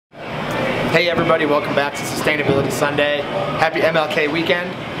Hey everybody, welcome back to Sustainability Sunday. Happy MLK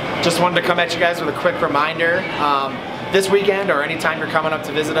weekend. Just wanted to come at you guys with a quick reminder. This weekend or anytime you're coming up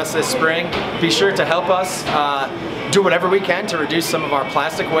to visit us this spring, be sure to help us do whatever we can to reduce some of our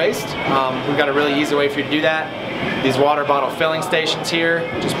plastic waste. We've got a really easy way for you to do that. These water bottle filling stations here.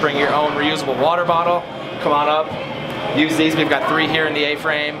 Just bring your own reusable water bottle. Come on up. Use these. We've got 3 here in the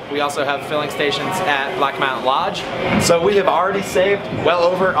A-frame. We also have filling stations at Black Mountain Lodge. So we have already saved well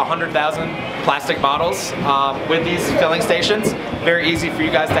over 100,000 plastic bottles with these filling stations. Very easy for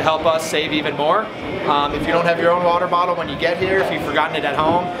you guys to help us save even more. If you don't have your own water bottle when you get here, if you've forgotten it at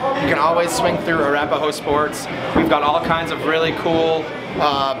home, you can always swing through Arapahoe Sports. We've got all kinds of really cool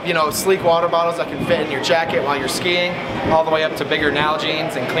sleek water bottles that can fit in your jacket while you're skiing, all the way up to bigger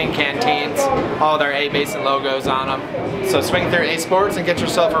Nalgene's and clean canteens, all with our A Basin logos on them. So swing through A Sports and get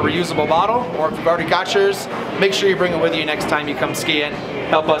yourself a reusable bottle, or if you've already got yours, make sure you bring it with you next time you come skiing.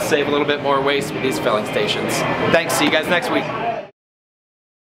 Help us save a little bit more waste with these filling stations. Thanks, see you guys next week.